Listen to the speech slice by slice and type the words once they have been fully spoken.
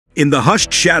In the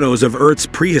hushed shadows of Earth's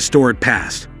prehistoric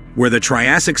past, where the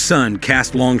Triassic sun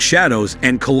cast long shadows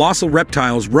and colossal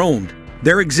reptiles roamed,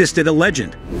 there existed a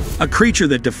legend, a creature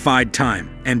that defied time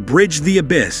and bridged the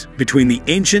abyss between the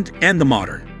ancient and the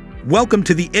modern. Welcome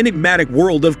to the enigmatic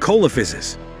world of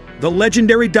Coelophysis, the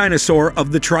legendary dinosaur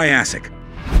of the Triassic.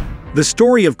 The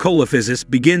story of Coelophysis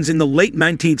begins in the late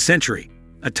 19th century,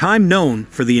 a time known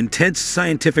for the intense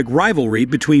scientific rivalry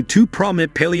between two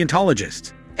prominent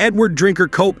paleontologists, Edward Drinker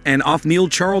Cope and Othniel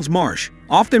Charles Marsh,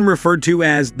 often referred to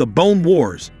as the Bone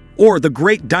Wars or the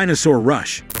Great Dinosaur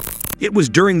Rush. It was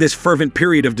during this fervent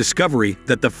period of discovery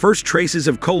that the first traces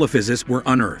of Coelophysis were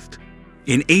unearthed.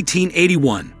 In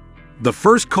 1881, the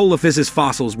first Coelophysis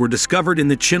fossils were discovered in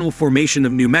the Chinle Formation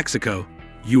of New Mexico,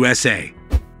 USA.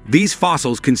 These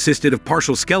fossils consisted of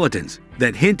partial skeletons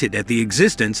that hinted at the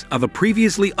existence of a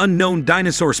previously unknown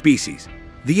dinosaur species.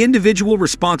 The individual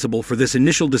responsible for this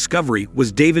initial discovery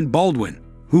was David Baldwin,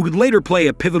 who would later play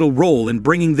a pivotal role in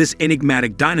bringing this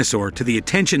enigmatic dinosaur to the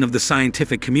attention of the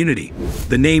scientific community.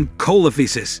 The name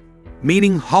Coelophysis,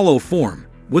 meaning hollow form,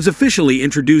 was officially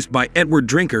introduced by Edward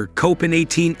Drinker Cope in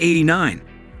 1889.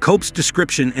 Cope's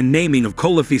description and naming of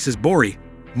Coelophysis boreae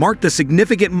marked a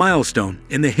significant milestone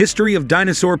in the history of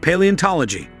dinosaur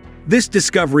paleontology. This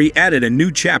discovery added a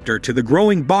new chapter to the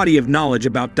growing body of knowledge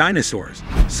about dinosaurs,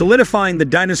 solidifying the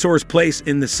dinosaur's place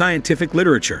in the scientific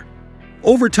literature.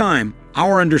 Over time,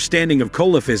 our understanding of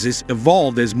Coelophysis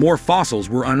evolved as more fossils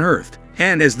were unearthed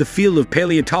and as the field of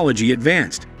paleontology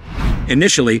advanced.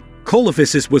 Initially,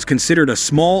 Coelophysis was considered a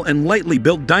small and lightly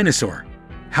built dinosaur.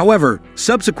 However,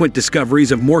 subsequent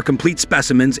discoveries of more complete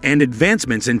specimens and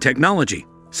advancements in technology,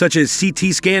 such as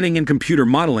CT scanning and computer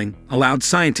modeling, allowed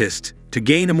scientists to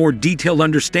gain a more detailed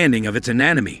understanding of its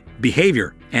anatomy,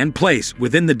 behavior, and place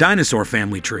within the dinosaur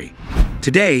family tree.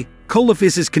 Today,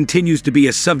 Coelophysis continues to be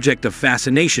a subject of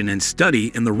fascination and study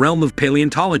in the realm of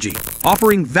paleontology,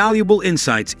 offering valuable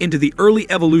insights into the early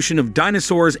evolution of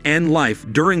dinosaurs and life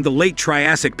during the late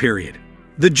Triassic period.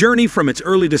 The journey from its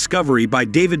early discovery by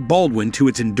David Baldwin to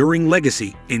its enduring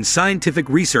legacy in scientific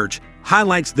research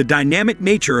highlights the dynamic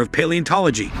nature of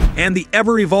paleontology and the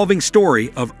ever-evolving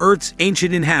story of Earth's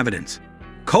ancient inhabitants.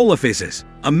 Coelophysis,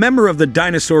 a member of the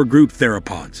dinosaur group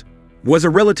Theropods, was a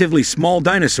relatively small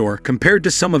dinosaur compared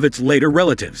to some of its later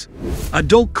relatives.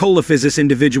 Adult Coelophysis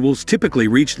individuals typically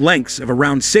reached lengths of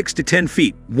around 6 to 10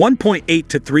 feet, 1.8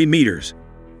 to 3 meters.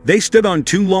 They stood on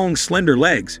two long, slender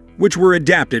legs, which were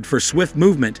adapted for swift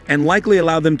movement and likely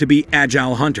allowed them to be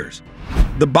agile hunters.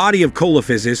 The body of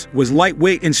Coelophysis was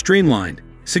lightweight and streamlined,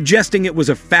 suggesting it was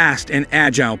a fast and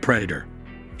agile predator.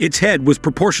 Its head was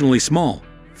proportionally small,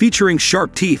 featuring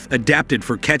sharp teeth adapted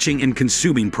for catching and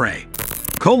consuming prey.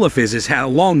 Coelophysis had a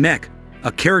long neck,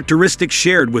 a characteristic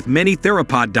shared with many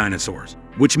theropod dinosaurs,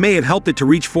 which may have helped it to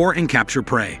reach for and capture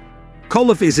prey.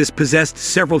 Coelophysis possessed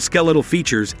several skeletal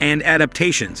features and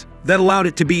adaptations that allowed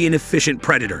it to be an efficient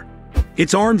predator.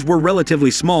 Its arms were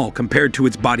relatively small compared to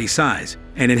its body size,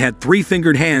 and it had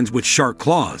three-fingered hands with sharp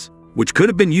claws, which could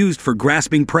have been used for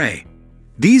grasping prey.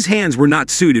 These hands were not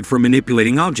suited for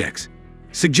manipulating objects,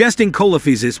 suggesting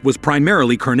Coelophysis was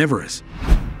primarily carnivorous.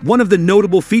 One of the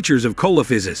notable features of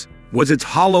Coelophysis was its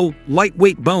hollow,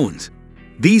 lightweight bones.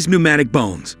 These pneumatic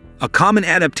bones, a common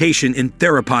adaptation in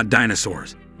theropod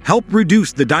dinosaurs, helped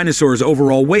reduce the dinosaur's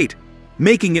overall weight,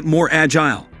 making it more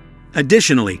agile.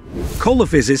 Additionally,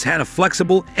 Coelophysis had a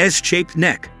flexible, S-shaped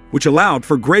neck, which allowed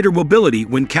for greater mobility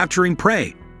when capturing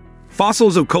prey.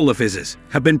 Fossils of Coelophysis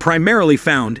have been primarily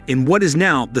found in what is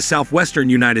now the southwestern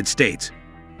United States,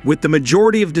 with the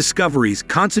majority of discoveries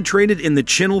concentrated in the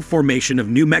Chinle Formation of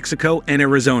New Mexico and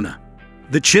Arizona.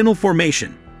 The Chinle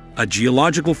Formation, a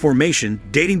geological formation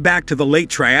dating back to the late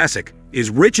Triassic, is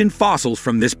rich in fossils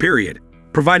from this period,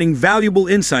 providing valuable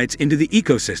insights into the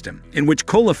ecosystem in which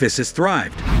Coelophysis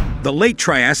thrived. The late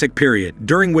Triassic period,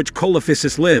 during which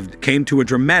Coelophysis lived, came to a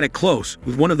dramatic close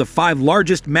with one of the 5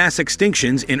 largest mass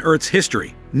extinctions in Earth's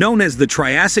history, known as the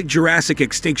Triassic-Jurassic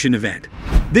extinction event.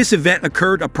 This event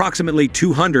occurred approximately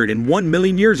 201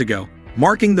 million years ago,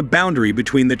 marking the boundary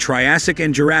between the Triassic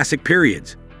and Jurassic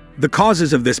periods. The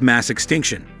causes of this mass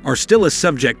extinction are still a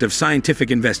subject of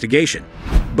scientific investigation,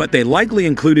 but they likely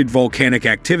included volcanic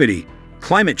activity,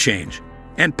 climate change,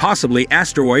 and possibly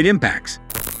asteroid impacts.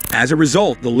 As a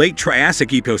result, the late Triassic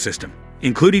ecosystem,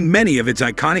 including many of its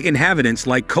iconic inhabitants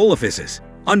like Coelophysis,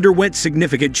 underwent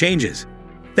significant changes.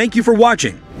 Thank you for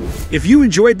watching. If you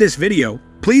enjoyed this video,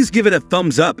 please give it a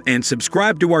thumbs up and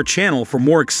subscribe to our channel for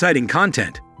more exciting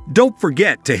content. Don't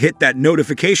forget to hit that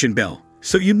notification bell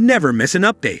so you never miss an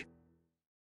update.